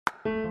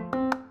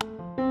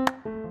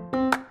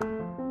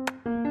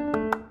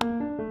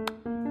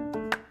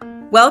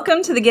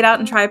Welcome to the Get Out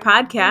and Try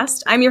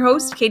podcast. I'm your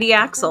host, Katie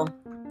Axel.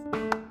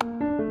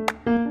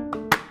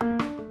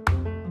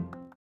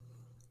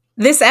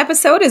 This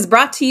episode is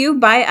brought to you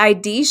by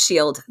ID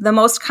Shield, the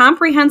most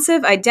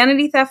comprehensive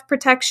identity theft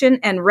protection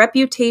and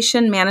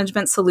reputation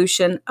management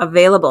solution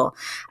available.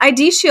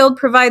 ID Shield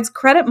provides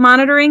credit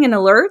monitoring and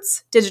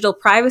alerts, digital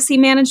privacy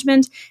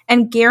management,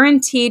 and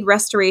guaranteed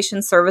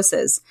restoration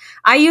services.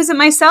 I use it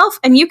myself,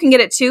 and you can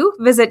get it too.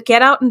 Visit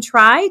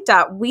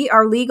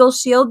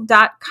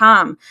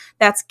getoutandtry.wearelegalshield.com.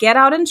 That's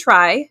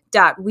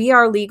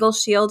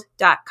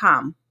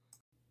getoutandtry.wearelegalshield.com.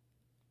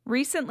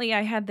 Recently,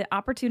 I had the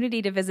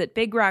opportunity to visit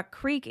Big Rock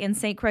Creek in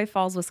St. Croix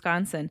Falls,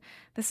 Wisconsin.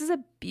 This is a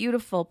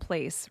beautiful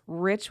place,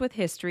 rich with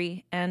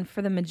history, and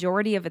for the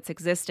majority of its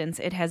existence,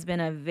 it has been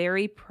a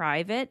very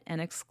private and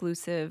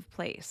exclusive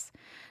place.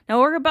 Now,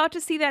 we're about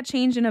to see that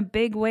change in a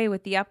big way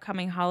with the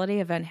upcoming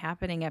holiday event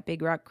happening at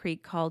Big Rock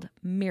Creek called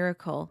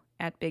Miracle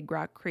at Big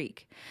Rock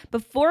Creek.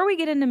 Before we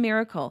get into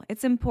Miracle,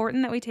 it's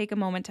important that we take a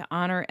moment to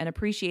honor and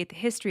appreciate the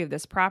history of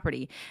this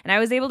property. And I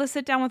was able to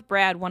sit down with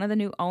Brad, one of the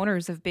new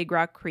owners of Big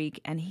Rock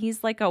Creek, and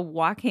he's like a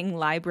walking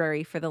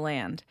library for the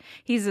land.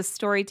 He's a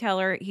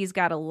storyteller, he's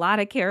got a lot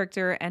of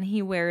character, and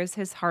he wears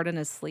his heart on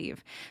his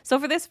sleeve. So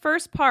for this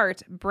first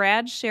part,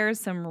 Brad shares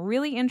some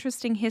really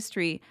interesting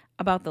history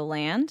about the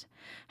land,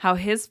 how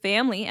his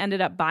family ended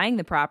up buying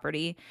the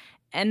property,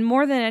 and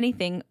more than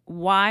anything,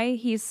 why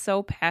he's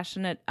so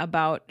passionate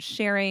about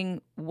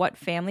sharing what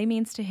family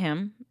means to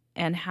him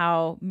and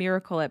how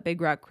Miracle at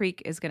Big Rock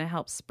Creek is going to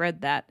help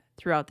spread that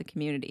throughout the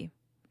community.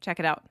 Check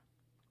it out.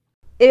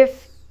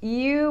 If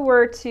you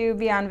were to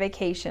be on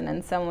vacation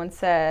and someone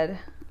said,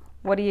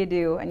 "What do you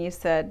do?" and you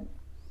said,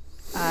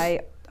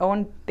 "I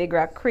own Big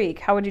Rock Creek,"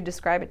 how would you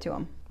describe it to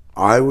them?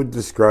 I would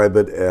describe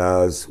it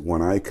as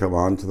when I come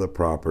onto the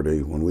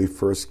property, when we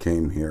first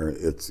came here,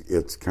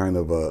 it's kind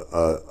of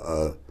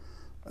a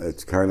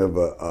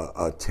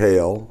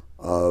tale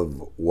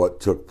of what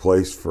took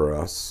place for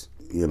us.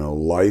 You know,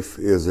 life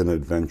is an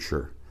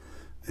adventure.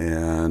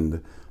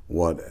 And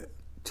what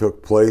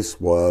took place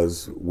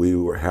was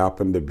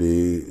happened to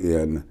be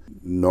in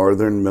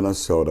northern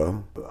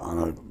Minnesota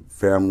on a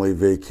family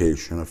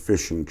vacation, a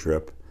fishing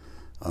trip.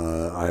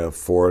 I have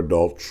 4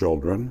 adult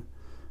children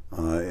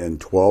and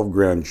 12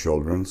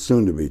 grandchildren,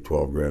 soon to be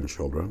 12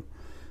 grandchildren.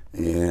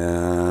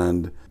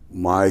 And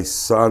my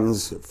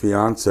son's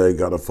fiance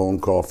got a phone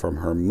call from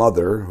her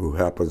mother, who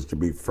happens to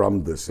be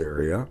from this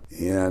area,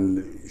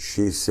 and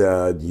she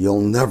said, "You'll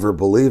never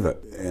believe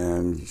it."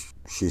 And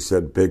she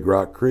said, "Big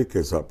Rock Creek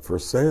is up for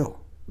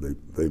sale.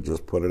 They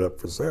just put it up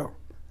for sale."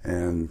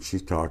 And she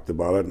talked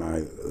about it,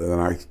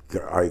 and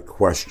I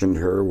questioned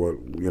her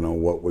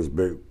what was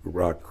Big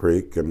Rock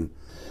Creek, and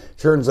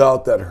turns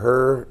out that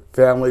her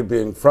family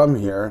being from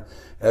here,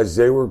 as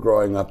they were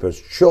growing up as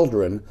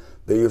children,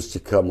 they used to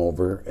come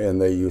over and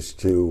they used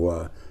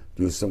to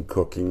do some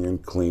cooking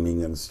and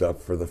cleaning and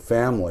stuff for the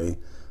family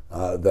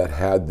that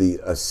had the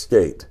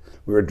estate.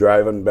 We were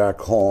driving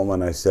back home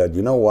and I said,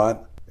 "You know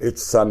what?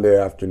 It's Sunday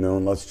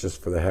afternoon. Let's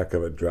just for the heck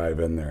of it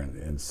drive in there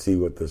and see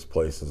what this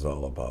place is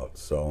all about."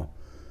 So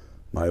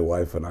my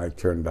wife and I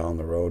turned down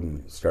the road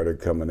and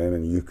started coming in,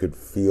 and you could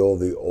feel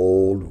the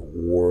old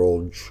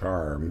world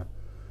charm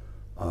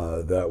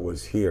that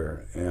was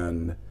here.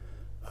 And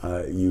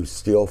you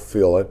still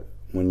feel it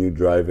when you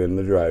drive in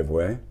the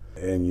driveway,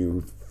 and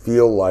you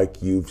feel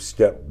like you've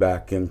stepped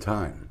back in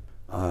time.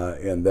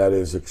 And that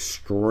is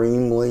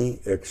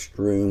extremely,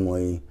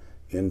 extremely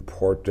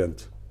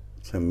important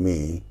to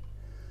me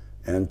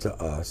and to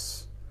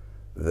us,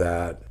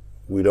 that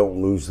we don't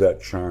lose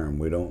that charm.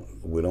 We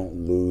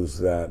don't lose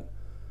that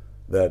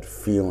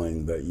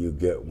feeling that you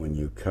get when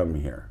you come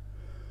here.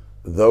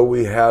 Though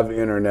we have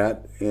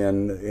internet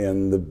in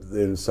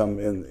some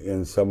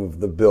of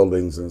the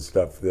buildings and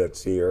stuff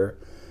that's here,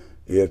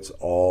 it's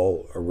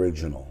all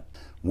original.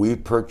 We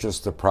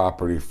purchased the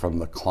property from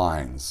the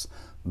Kleins.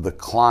 The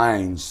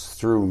Kleins,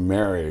 through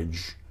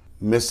marriage,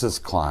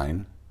 Mrs.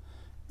 Klein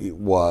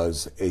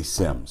was a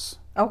Sims.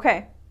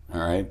 Okay.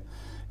 All right.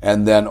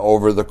 And then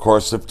over the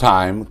course of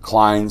time,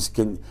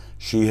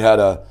 she had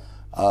a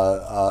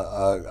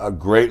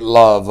great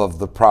love of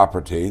the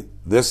property.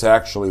 This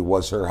actually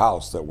was her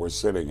house that we're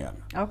sitting in.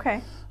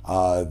 Okay.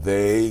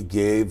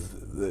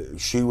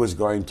 She was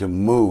going to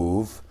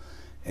move,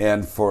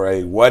 and for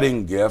a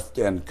wedding gift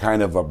and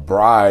kind of a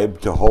bribe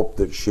to hope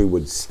that she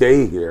would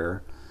stay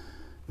here,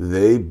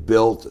 they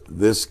built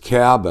this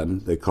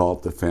cabin. They call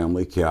it the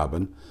family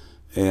cabin.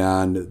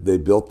 And they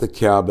built the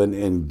cabin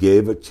and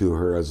gave it to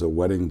her as a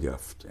wedding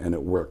gift, and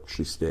it worked.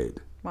 She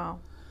stayed. Wow.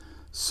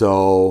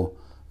 So,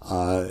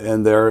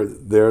 and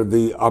they're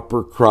the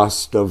upper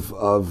crust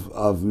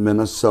of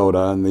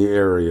Minnesota and the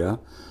area.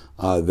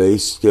 They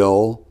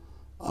still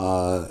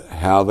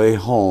have a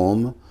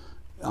home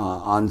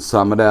on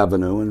Summit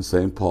Avenue in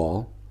St.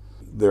 Paul.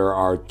 There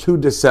are 2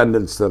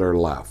 descendants that are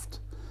left,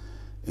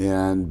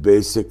 and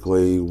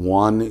basically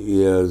one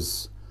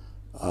is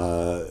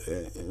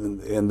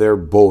and they're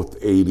both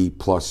 80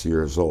 plus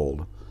years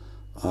old.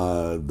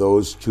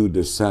 Those two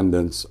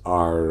descendants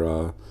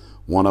are,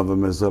 one of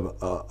them is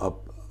a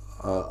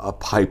a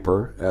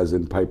piper, as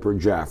in Piper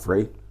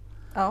Jaffray.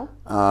 Oh.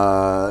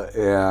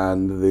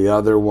 And the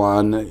other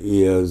one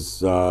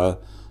is a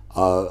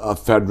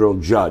federal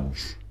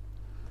judge,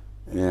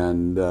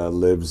 and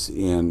lives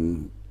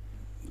in,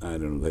 I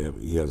don't know,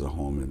 he has a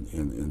home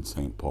in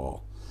St.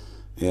 Paul.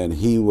 And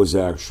he was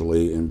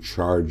actually in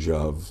charge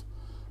of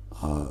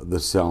the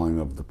selling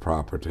of the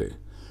property.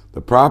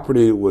 The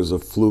property was a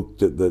fluke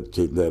that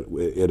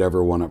it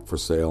ever went up for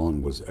sale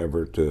and was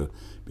ever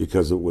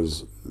because it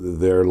was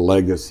their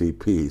legacy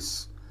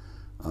piece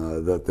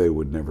that they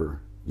would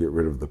never get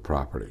rid of the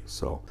property.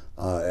 So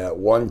at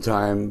one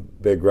time,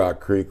 Big Rock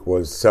Creek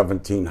was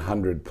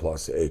 1,700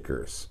 plus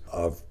acres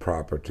of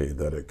property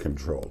that it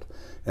controlled.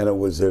 And it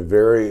was a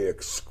very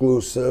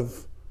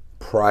exclusive,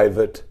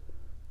 private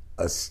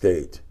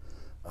estate.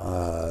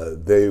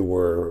 They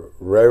were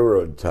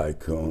railroad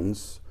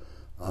tycoons,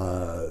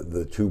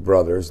 the two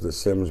brothers, the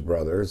Sims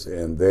brothers,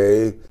 and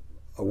they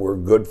were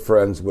good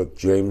friends with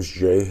James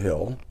J.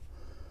 Hill.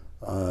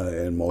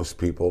 And most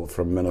people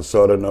from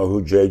Minnesota know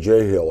who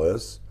J.J. Hill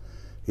is.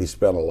 He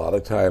spent a lot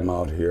of time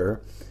out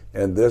here,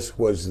 and this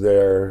was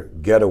their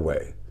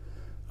getaway.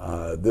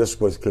 This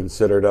was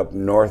considered up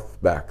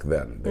north back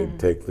then. They'd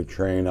take the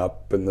train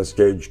up and the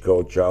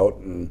stagecoach out,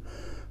 and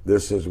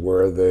this is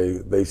where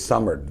they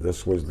summered.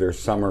 This was their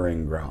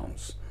summering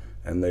grounds.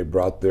 And they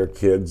brought their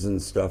kids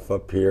and stuff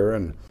up here,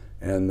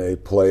 and they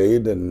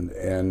played,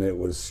 and it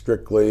was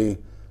strictly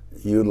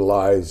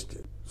utilized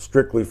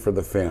strictly for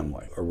the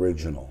family,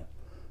 original.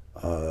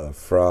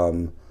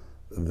 From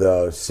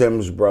the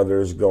Sims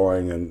brothers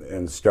going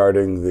and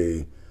starting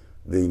the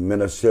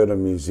Minnesota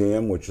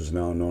Museum, which is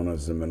now known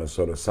as the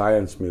Minnesota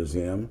Science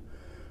Museum.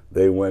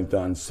 They went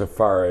on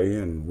safari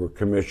and were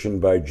commissioned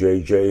by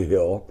J.J.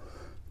 Hill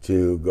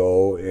to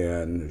go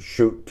and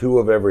shoot two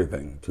of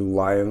everything, 2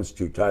 lions,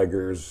 2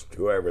 tigers,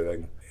 2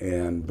 everything,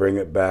 and bring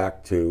it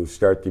back to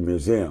start the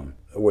museum.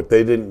 What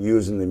they didn't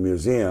use in the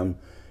museum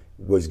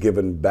was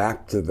given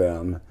back to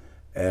them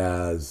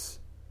as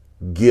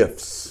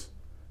gifts.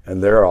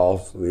 And they're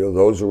all,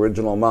 those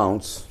original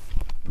mounts,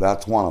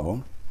 that's one of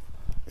them,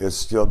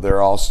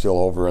 they're all still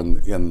over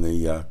in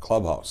the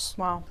clubhouse.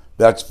 Wow.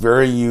 That's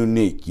very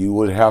unique. You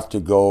would have to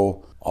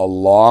go a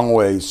long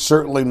way,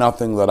 certainly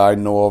nothing that I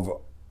know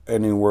of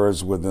anywhere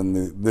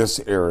within this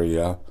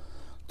area,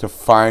 to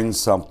find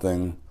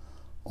something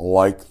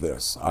like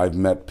this. I've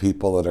met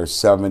people that are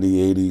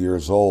 70, 80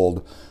 years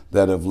old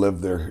that have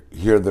lived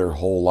here their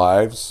whole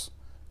lives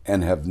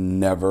and have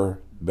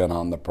never been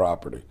on the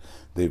property.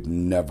 They've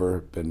never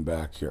been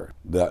back here.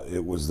 That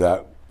it was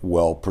that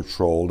well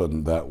patrolled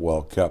and that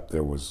well kept.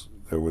 There was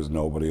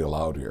nobody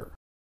allowed here.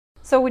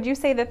 So would you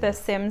say that the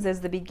Sims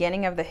is the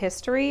beginning of the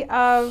history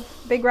of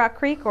Big Rock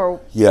Creek,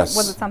 or yes,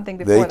 was it something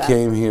before that? They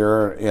came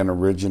here and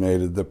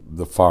originated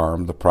the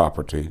farm, the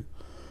property,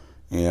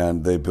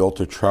 and they built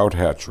a trout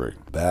hatchery.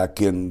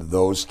 Back in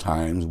those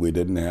times, we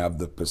didn't have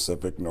the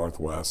Pacific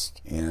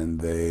Northwest, and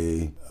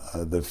the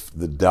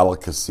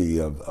delicacy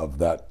of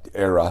that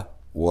era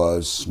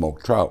was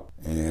smoked trout.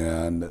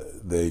 And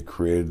they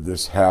created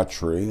this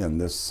hatchery and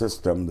this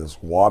system,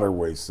 this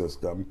waterway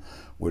system,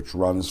 which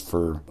runs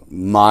for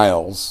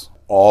miles,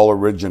 all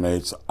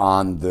originates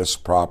on this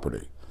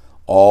property.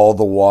 All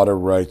the water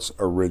rights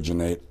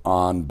originate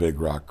on Big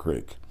Rock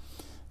Creek.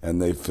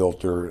 And they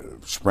filter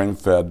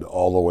spring-fed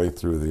all the way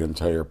through the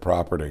entire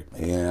property.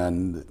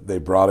 And they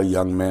brought a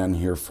young man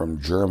here from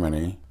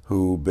Germany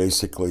who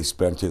basically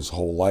spent his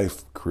whole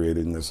life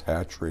creating this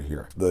hatchery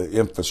here. The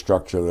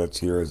infrastructure that's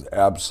here is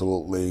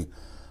absolutely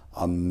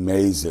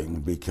amazing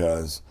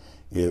because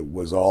it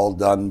was all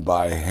done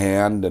by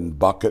hand and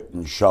bucket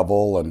and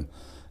shovel.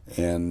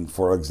 And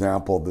for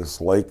example,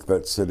 this lake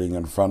that's sitting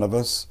in front of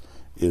us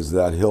is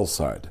that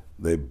hillside.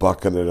 They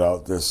bucketed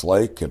out this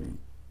lake and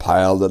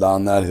piled it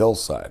on that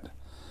hillside.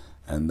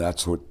 And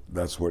that's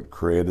what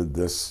created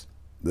this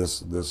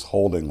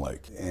holding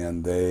lake.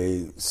 And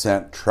they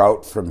sent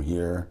trout from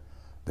here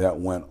that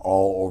went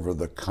all over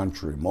the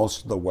country.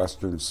 Most of the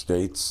western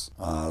states,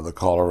 the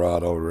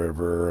Colorado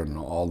River and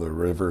all the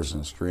rivers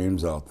and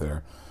streams out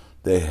there,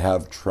 they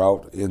have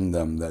trout in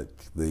them that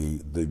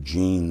the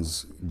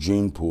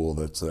gene pool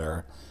that's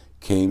there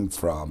came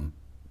from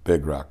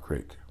Big Rock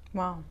Creek.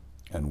 Wow.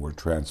 And were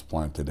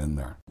transplanted in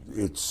there.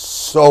 It's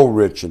so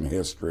rich in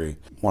history.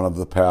 One of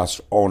the past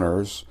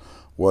owners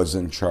was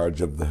in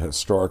charge of the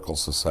Historical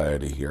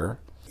Society here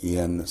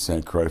in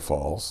St. Croix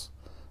Falls.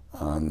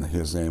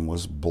 His name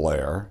was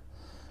Blair,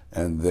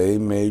 and they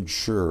made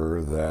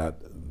sure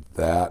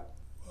that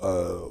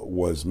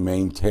was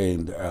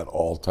maintained at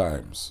all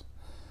times.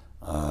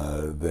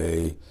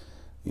 They,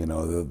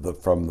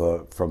 from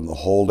the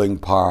holding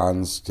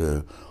ponds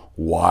to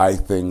why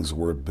things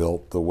were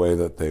built the way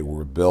that they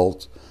were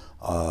built,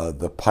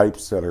 the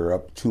pipes that are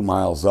up 2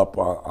 miles up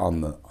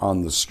on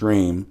the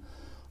stream,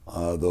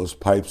 those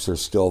pipes are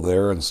still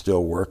there and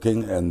still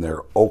working, and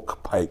they're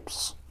oak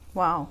pipes.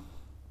 Wow.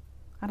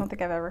 I don't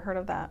think I've ever heard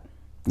of that.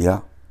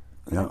 Yeah,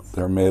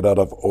 they're made out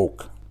of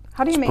oak.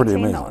 How do you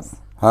maintain those?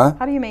 Huh?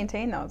 How do you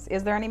maintain those?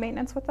 Is there any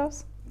maintenance with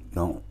those?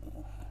 No.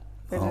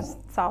 They're just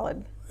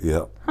solid.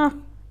 Yeah. Huh.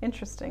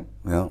 Interesting.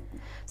 Yeah.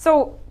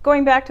 So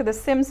going back to the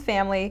Sims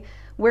family,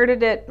 where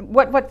did it?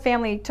 What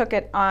family took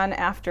it on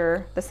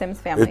after the Sims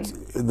family?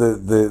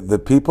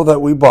 The people that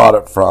we bought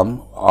it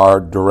from are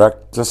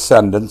direct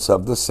descendants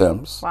of the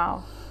Sims.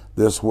 Wow.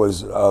 This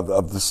was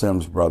of the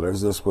Sims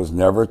brothers. This was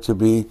never to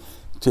be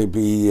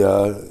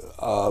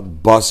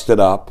busted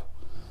up,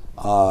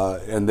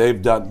 and they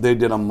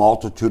did a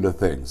multitude of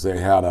things. They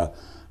had a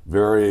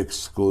very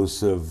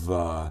exclusive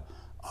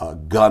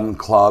gun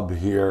club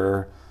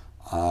here.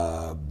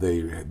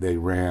 They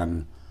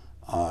ran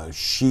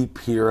sheep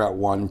here at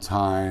one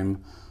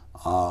time,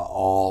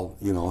 all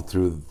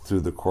through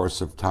the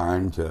course of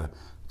time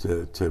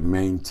to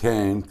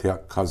maintain,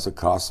 because it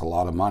costs a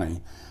lot of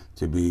money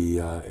to be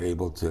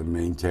able to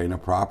maintain a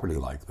property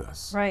like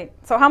this. Right.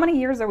 So how many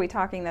years are we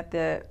talking that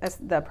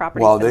the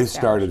property? Well, they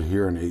started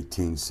here in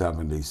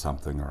 1870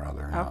 something or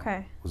other. Okay.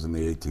 It was in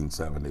the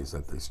 1870s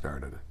that they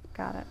started it.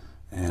 Got it.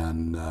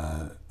 And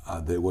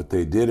what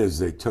they did is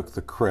they took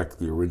the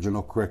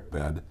original creek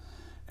bed,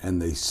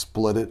 and they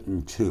split it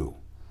in two.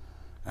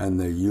 And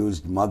they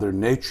used Mother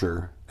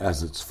Nature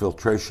as its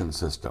filtration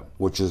system,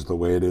 which is the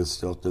way it is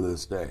still to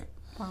this day.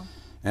 Wow.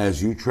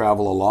 As you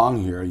travel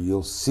along here,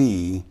 you'll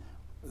see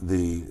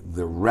the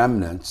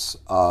remnants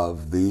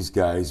of these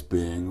guys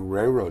being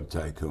railroad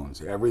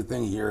tycoons.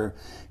 Everything here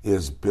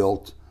is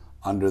built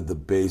under the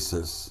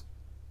basis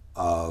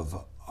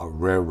of a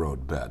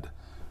railroad bed.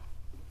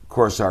 Of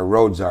course, our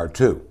roads are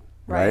too,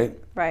 right?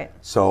 Right.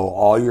 So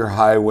all your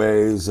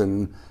highways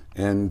and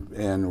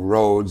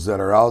roads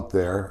that are out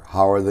there,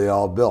 how are they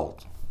all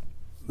built?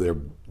 They're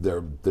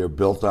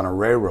built on a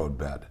railroad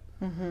bed.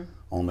 Mm-hmm.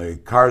 Only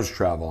cars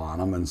travel on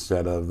them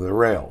instead of the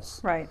rails.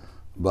 Right.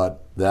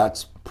 But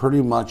that's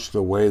pretty much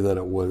the way that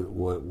it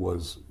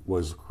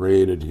was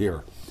created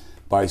here.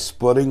 By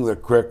splitting the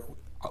creek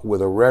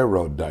with a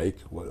railroad dike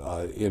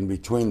in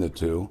between the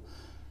two,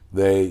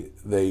 they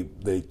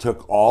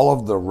took all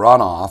of the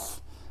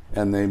runoff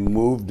and they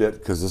moved it,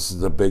 because this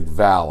is a big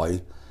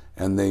valley,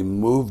 and they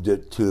moved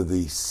it to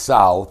the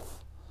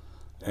south,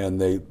 and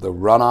the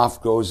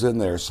runoff goes in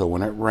there. So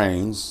when it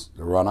rains,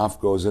 the runoff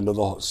goes into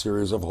the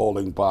series of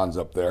holding ponds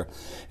up there,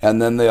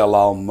 and then they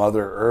allow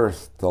Mother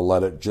Earth to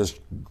let it just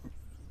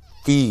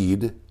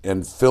feed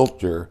and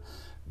filter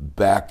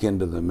back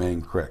into the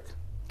main creek.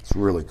 It's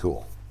really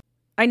cool.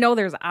 I know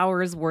there's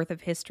hours worth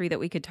of history that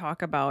we could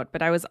talk about,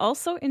 but I was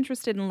also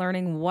interested in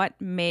learning what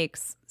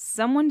makes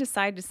someone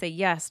decide to say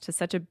yes to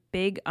such a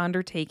big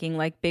undertaking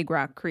like Big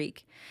Rock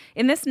Creek.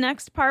 In this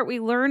next part, we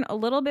learn a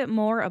little bit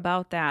more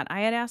about that.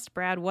 I had asked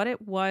Brad what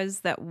it was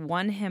that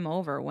won him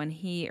over when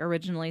he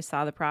originally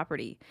saw the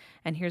property,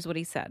 and here's what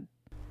he said.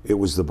 It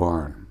was the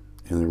barn.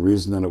 And the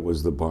reason that it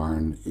was the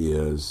barn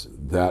is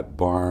that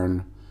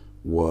barn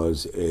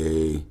was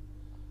an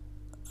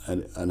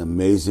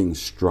amazing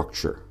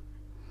structure.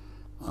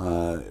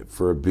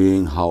 For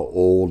being how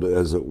old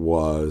as it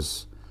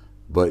was,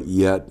 but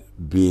yet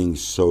being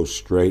so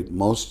straight.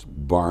 Most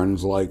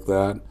barns like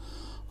that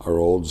are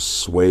old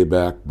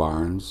swayback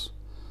barns.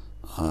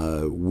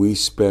 We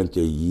spent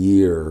a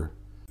year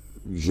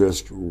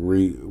just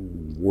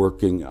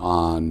working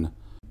on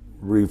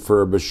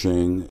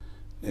refurbishing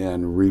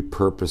and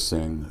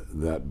repurposing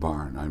that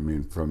barn. I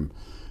mean, from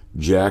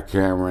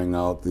jackhammering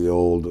out the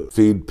old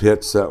feed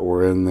pits that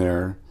were in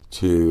there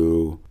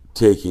to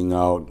taking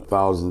out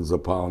thousands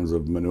of pounds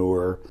of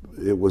manure.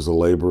 It was a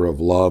labor of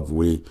love.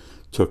 We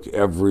took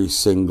every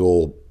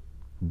single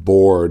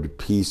board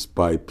piece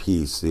by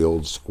piece, the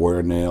old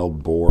square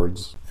nailed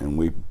boards,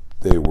 and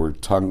they're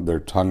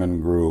tongue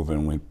and groove,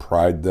 and we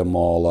pried them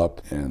all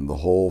up, and the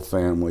whole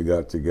family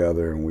got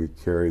together and we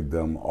carried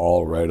them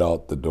all right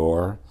out the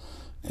door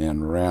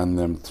and ran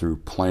them through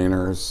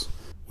planers.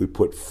 We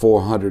put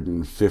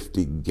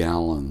 450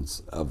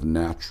 gallons of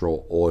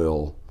natural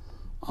oil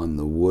on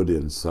the wood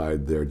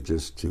inside there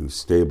just to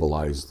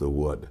stabilize the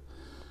wood.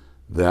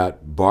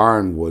 That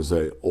barn was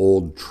an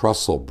old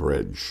trestle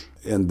bridge,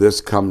 and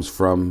this comes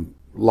from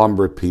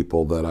lumber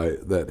people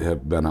that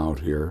have been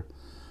out here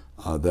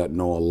that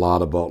know a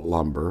lot about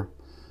lumber.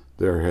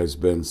 There has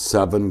been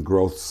 7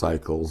 growth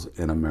cycles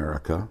in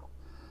America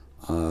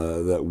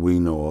that we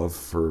know of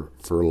for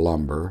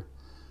lumber.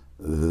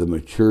 The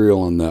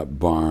material in that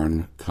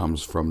barn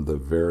comes from the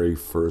very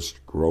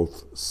first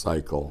growth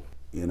cycle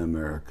in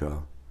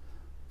America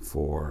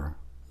for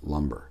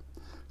lumber.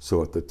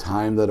 So at the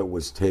time that it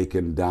was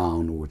taken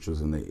down, which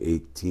was in the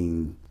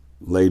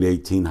late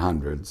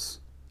 1800s,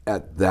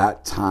 at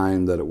that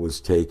time that it was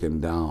taken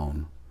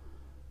down,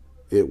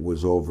 it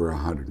was over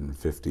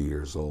 150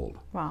 years old.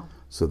 Wow.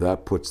 So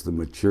that puts the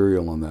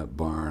material in that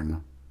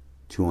barn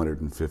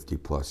 250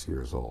 plus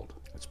years old.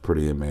 It's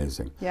pretty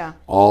amazing. Yeah.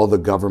 All the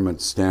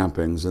government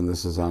stampings, and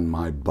this is on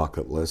my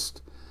bucket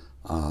list,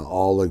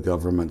 all the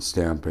government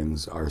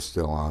stampings are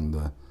still on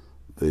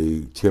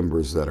the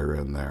timbers that are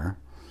in there,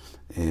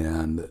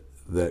 and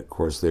that, of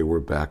course, they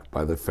were backed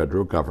by the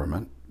federal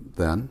government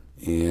then,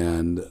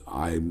 and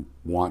I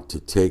want to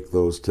take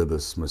those to the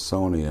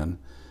Smithsonian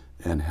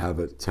and have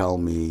it tell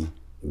me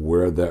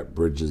where that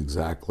bridge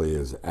exactly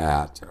is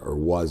at or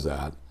was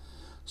at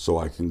so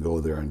I can go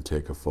there and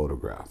take a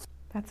photograph.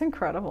 That's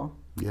incredible.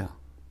 Yeah.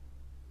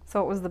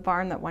 So it was the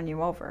barn that won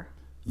you over.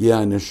 Yeah,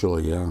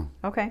 initially, yeah.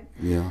 Okay.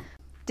 Yeah.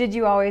 Did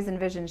you always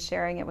envision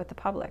sharing it with the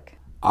public?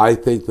 I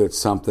think that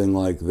something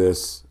like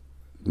this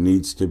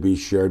needs to be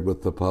shared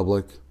with the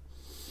public,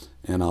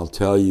 and I'll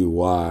tell you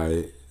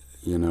why.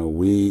 You know,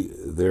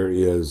 there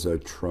is a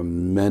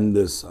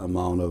tremendous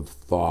amount of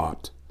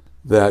thought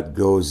that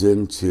goes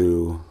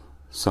into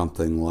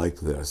something like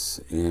this,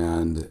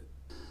 and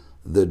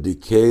the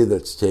decay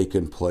that's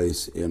taken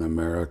place in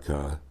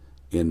America,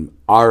 in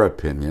our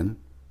opinion,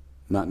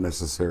 not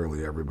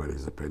necessarily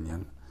everybody's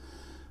opinion,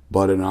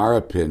 but in our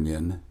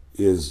opinion,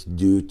 is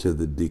due to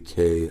the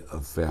decay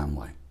of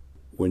family.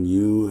 When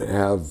you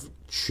have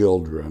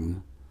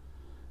children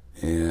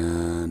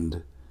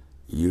and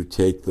you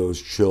take those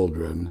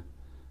children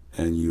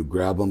and you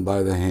grab them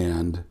by the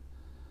hand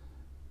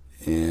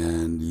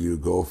and you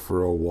go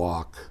for a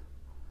walk,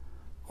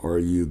 or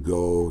you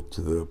go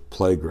to the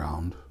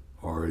playground,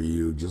 or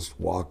you just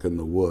walk in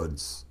the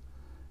woods,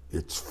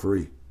 it's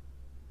free. It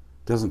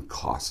doesn't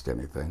cost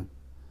anything.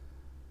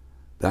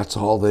 That's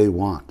all they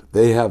want.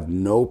 They have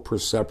no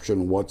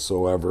perception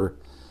whatsoever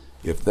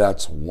if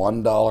that's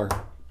 $1,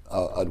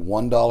 a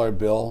 $1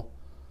 bill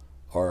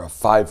or a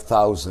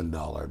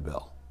 $5,000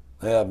 bill.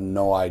 They have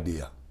no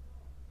idea.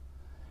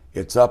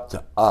 It's up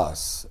to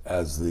us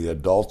as the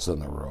adults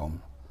in the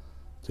room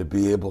to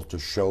be able to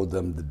show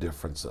them the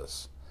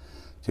differences,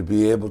 to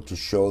be able to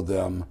show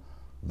them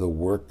the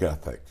work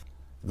ethic.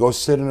 Go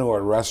sit into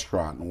a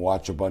restaurant and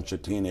watch a bunch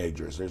of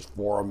teenagers. There's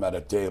 4 of them at a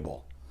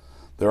table.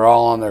 They're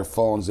all on their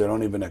phones. They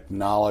don't even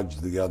acknowledge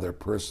the other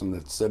person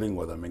that's sitting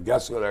with them. And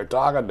guess who they're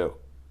talking to?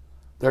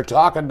 They're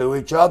talking to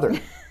each other.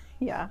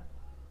 Yeah.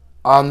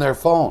 On their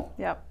phone.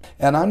 Yep.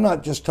 And I'm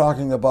not just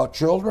talking about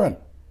children.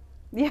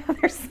 Yeah,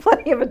 there's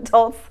plenty of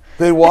adults.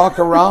 They walk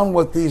around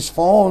with these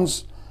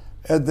phones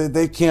and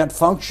they can't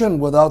function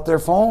without their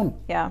phone.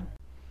 Yeah.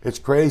 It's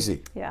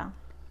crazy. Yeah.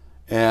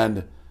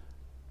 And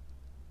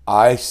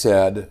I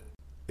said,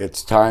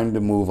 it's time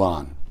to move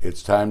on.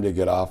 It's time to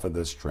get off of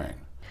this train.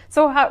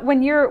 So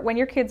when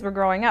your kids were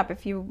growing up,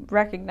 if you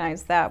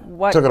recognized that,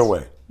 what... Took it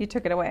away. You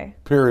took it away.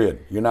 Period.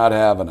 You're not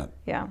having it.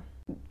 Yeah.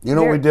 You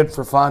know what we did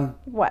for fun?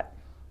 What?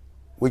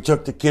 We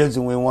took the kids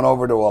and we went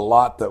over to a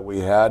lot that we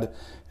had,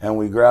 and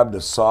we grabbed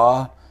a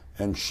saw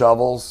and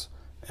shovels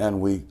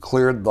and we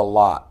cleared the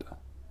lot.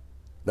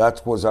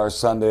 That was our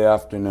Sunday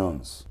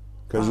afternoons.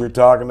 Because you're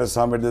talking to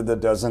somebody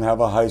that doesn't have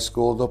a high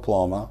school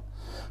diploma,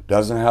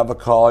 doesn't have a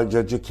college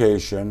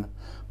education,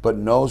 but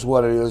knows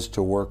what it is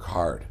to work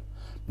hard,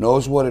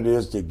 knows what it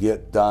is to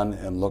get done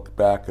and look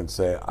back and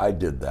say, I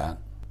did that.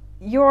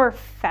 You're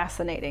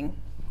fascinating.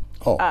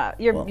 Oh,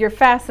 you're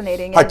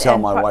fascinating. I tell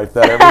my wife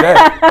that every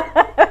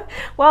day.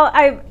 Well,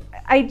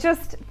 I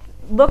just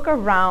look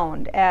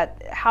around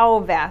at how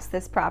vast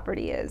this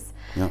property is.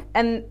 Yeah.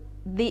 And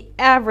the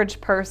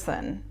average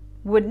person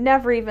would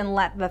never even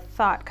let the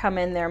thought come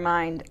in their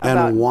mind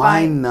about and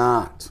why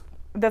not?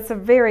 That's a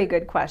very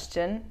good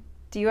question.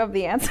 Do you have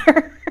the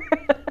answer?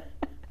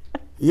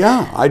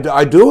 Yeah,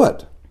 I do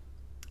it.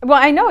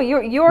 Well, I know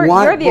you're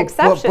the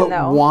exception,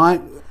 though. Why?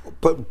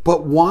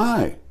 But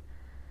why?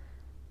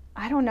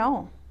 I don't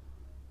know.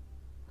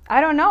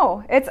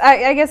 It's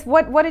I guess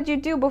what did you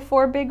do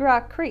before Big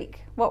Rock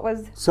Creek? What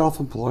was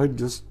self-employed?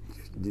 Just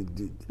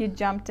you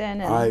jumped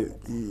in and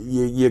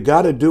you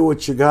got to do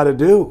what you got to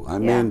do. I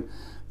mean,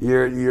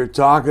 you're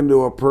talking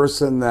to a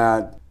person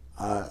that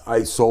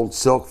I sold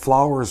silk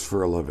flowers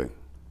for a living.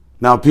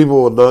 Now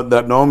people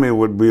that know me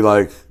would be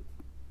like,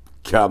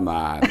 "Come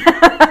on,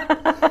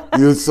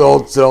 you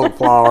sold silk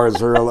flowers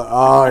for a living?"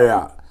 Oh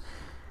yeah.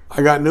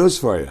 I got news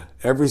for you.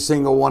 Every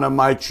single one of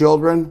my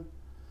children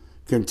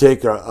can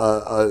take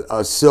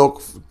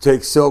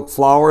take silk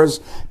flowers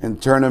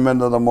and turn them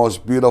into the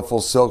most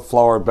beautiful silk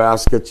flower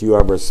baskets you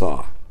ever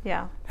saw.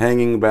 Yeah.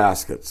 Hanging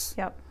baskets.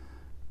 Yep.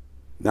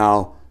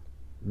 Now,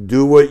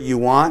 do what you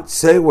want,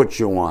 say what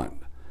you want,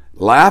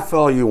 laugh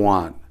all you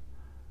want,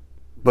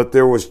 but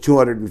there was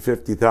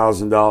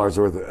 $250,000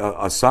 worth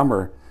a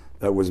summer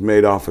that was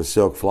made off of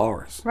silk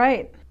flowers.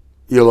 Right.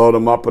 You load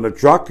them up in a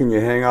truck and you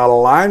hang out a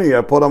line and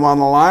you put them on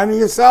the line and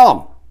you sell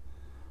them.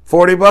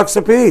 $40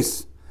 a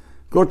piece.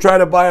 Go try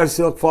to buy a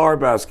silk flower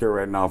basket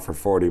right now for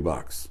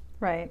 $40.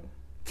 Right.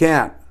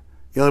 Can't.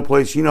 The only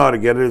place you know how to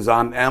get it is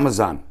on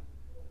Amazon.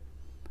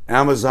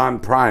 Amazon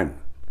Prime.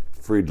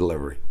 Free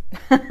delivery.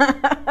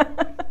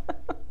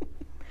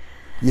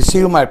 You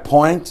see my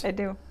point? I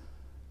do.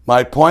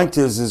 My point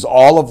is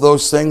all of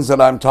those things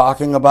that I'm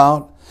talking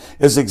about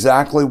is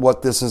exactly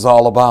what this is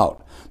all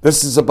about.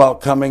 This is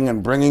about coming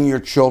and bringing your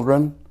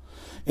children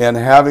and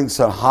having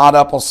some hot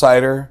apple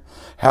cider,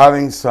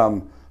 having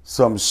some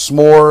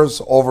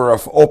s'mores over an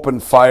open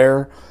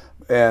fire,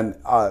 and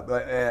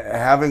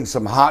having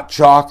some hot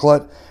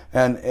chocolate,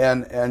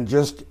 and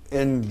just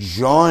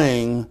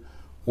enjoying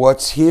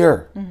what's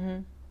here.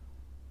 Mm-hmm.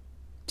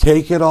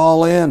 Take it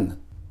all in.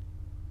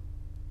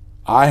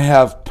 I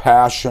have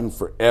passion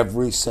for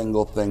every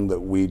single thing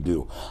that we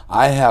do.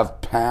 I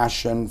have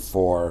passion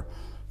for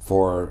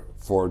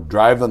for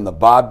driving the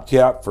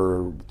Bobcat,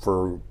 for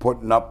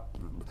putting up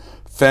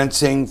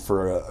fencing,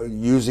 for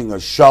using a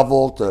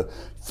shovel, to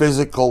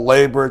physical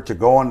labor, to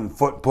going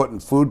and putting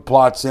food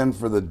plots in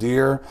for the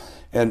deer,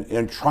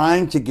 and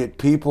trying to get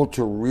people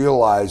to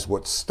realize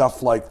what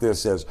stuff like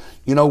this is.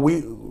 You know,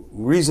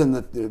 reason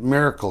that the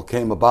miracle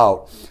came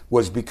about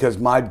was because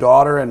my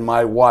daughter and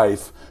my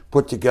wife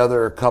put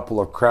together a couple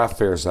of craft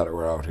fairs that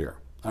were out here.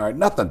 All right,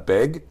 nothing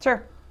big.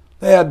 Sure.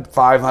 They had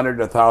 500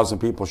 to 1,000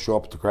 people show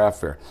up at the craft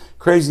fair.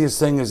 Craziest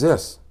thing is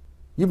this.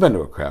 You've been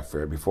to a craft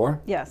fair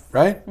before. Yes.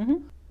 Right?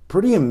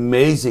 Pretty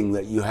amazing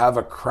that you have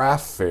a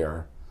craft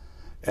fair,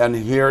 and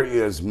here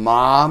is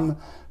mom,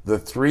 the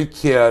 3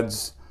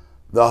 kids,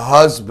 the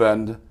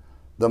husband,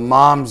 the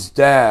mom's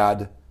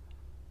dad,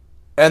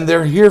 and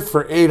they're here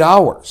for 8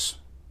 hours.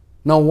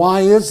 Now,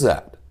 why is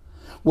that?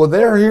 Well,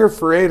 they're here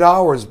for 8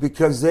 hours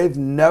because they've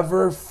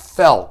never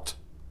felt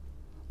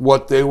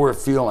what they were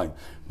feeling.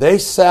 They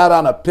sat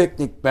on a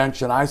picnic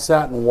bench, and I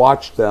sat and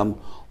watched them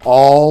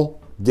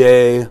all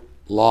day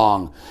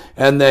long.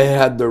 And they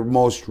had the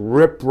most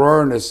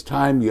rip-roaringest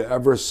time you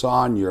ever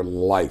saw in your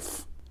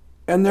life.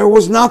 And there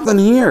was nothing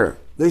here.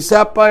 They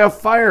sat by a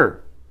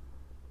fire.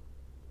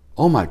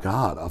 Oh my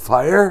God, a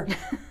fire?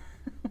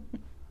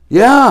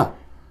 Yeah,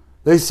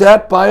 they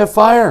sat by a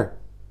fire.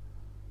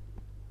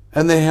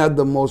 And they had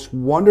the most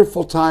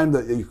wonderful time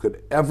that you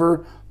could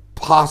ever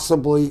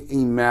possibly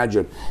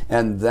imagine.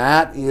 And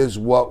that is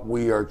what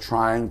we are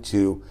trying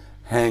to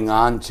hang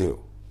on to.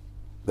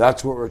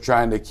 That's what we're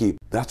trying to keep.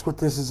 That's what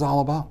this is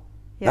all about.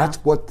 Yeah. That's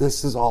what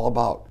this is all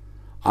about.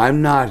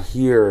 I'm not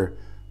here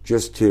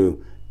just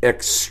to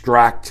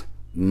extract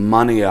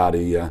money out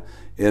of you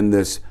in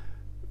this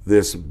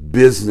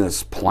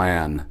business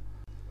plan.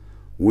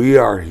 We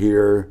are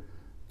here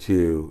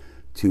to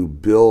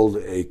build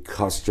a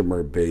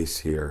customer base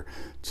here,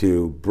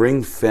 to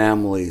bring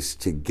families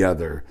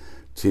together,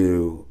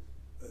 to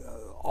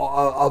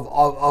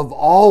of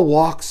all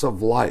walks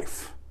of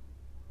life.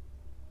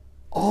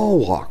 All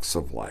walks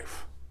of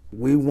life.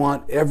 We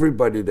want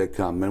everybody to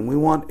come, and we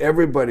want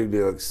everybody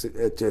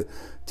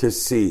to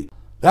see.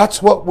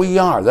 That's what we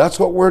are. That's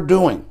what we're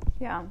doing.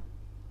 Yeah.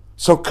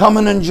 So come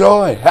and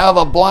enjoy. Have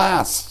a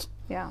blast.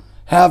 Yeah.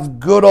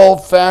 Have good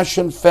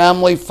old-fashioned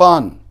family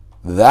fun.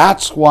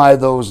 That's why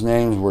those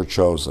names were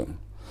chosen.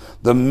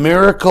 The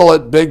Miracle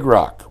at Big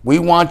Rock. We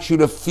want you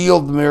to feel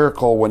the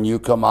miracle when you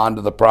come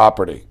onto the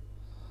property.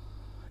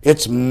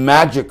 It's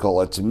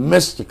magical. It's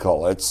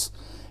mystical. It's.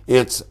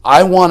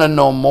 I want to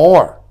know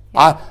more.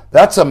 Yeah.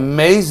 That's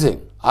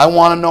amazing. I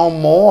want to know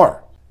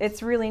more.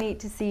 It's really neat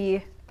to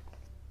see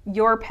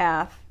your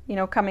path,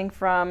 coming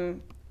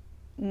from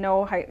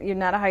you're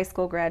not a high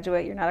school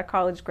graduate, you're not a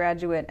college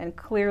graduate, and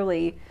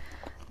clearly,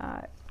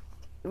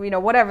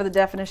 whatever the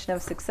definition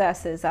of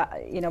success is,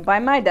 by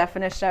my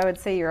definition, I would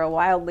say you're a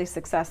wildly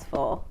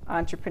successful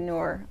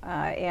entrepreneur.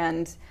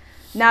 And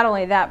not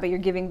only that, but you're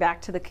giving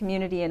back to the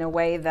community in a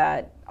way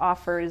that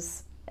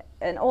offers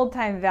an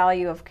old-time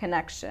value of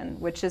connection,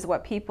 which is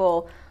what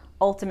people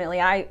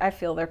ultimately, I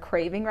feel they're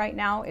craving right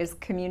now, is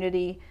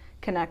community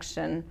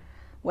connection,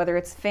 whether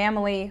it's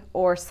family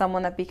or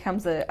someone that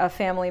becomes a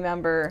family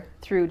member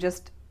through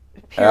just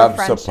pure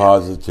friendship.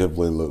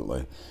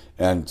 Absolutely.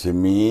 And to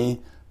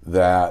me,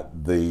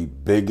 that the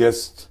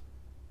biggest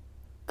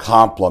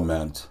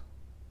compliment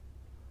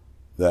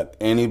that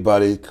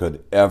anybody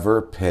could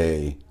ever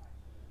pay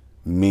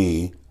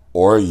me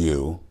or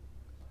you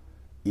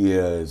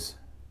is,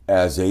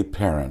 as a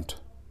parent,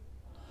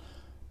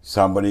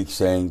 somebody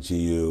saying to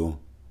you,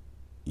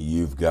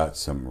 you've got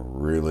some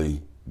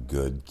really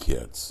good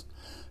kids.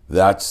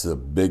 That's the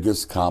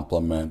biggest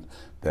compliment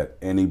that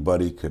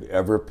anybody could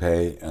ever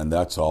pay, and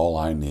that's all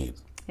I need.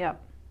 Yep.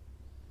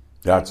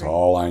 That's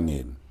all I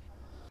need.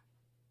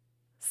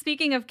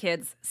 Speaking of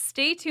kids,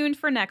 stay tuned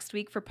for next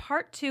week for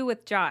part 2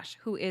 with Josh,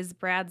 who is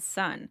Brad's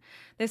son.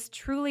 This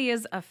truly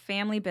is a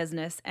family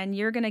business, and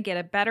you're going to get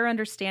a better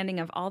understanding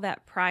of all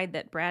that pride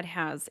that Brad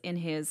has in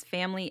his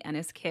family and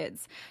his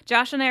kids.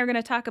 Josh and I are going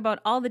to talk about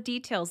all the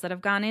details that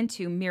have gone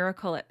into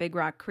Miracle at Big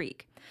Rock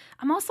Creek.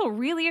 I'm also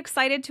really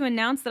excited to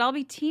announce that I'll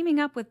be teaming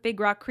up with Big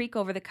Rock Creek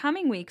over the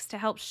coming weeks to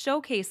help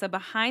showcase a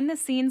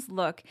behind-the-scenes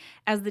look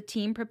as the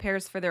team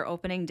prepares for their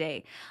opening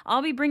day.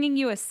 I'll be bringing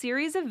you a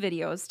series of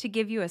videos to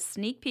give you a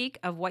sneak peek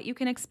of what you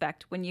can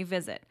expect when you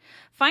visit.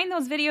 Find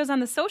those videos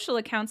on the social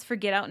accounts for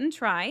Get Out and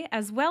Try,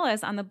 as well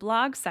as on the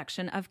blog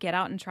section of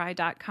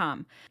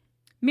getoutandtry.com.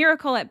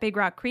 Miracle at Big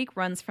Rock Creek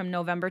runs from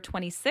November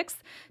 26th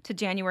to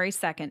January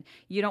 2nd.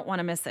 You don't want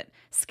to miss it.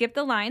 Skip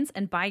the lines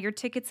and buy your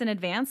tickets in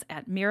advance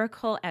at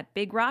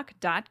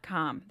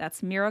miracleatbigrock.com.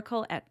 That's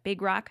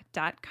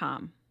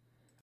miracleatbigrock.com.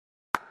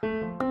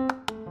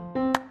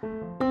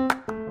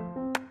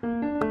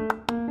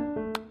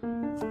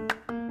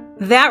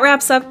 That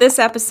wraps up this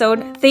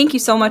episode. Thank you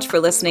so much for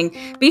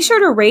listening. Be sure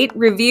to rate,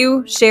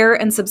 review, share,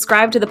 and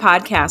subscribe to the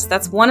podcast.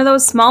 That's one of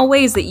those small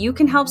ways that you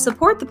can help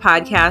support the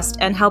podcast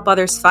and help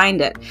others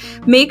find it.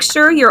 Make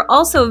sure you're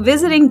also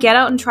visiting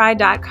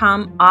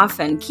getoutandtry.com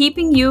often,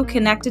 keeping you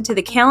connected to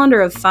the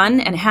calendar of fun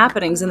and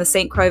happenings in the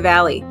St. Croix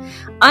Valley.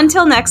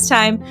 Until next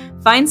time,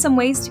 find some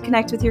ways to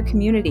connect with your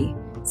community.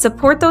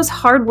 Support those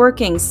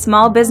hardworking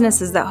small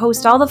businesses that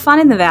host all the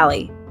fun in the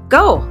valley.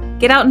 Go,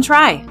 get out and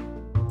try.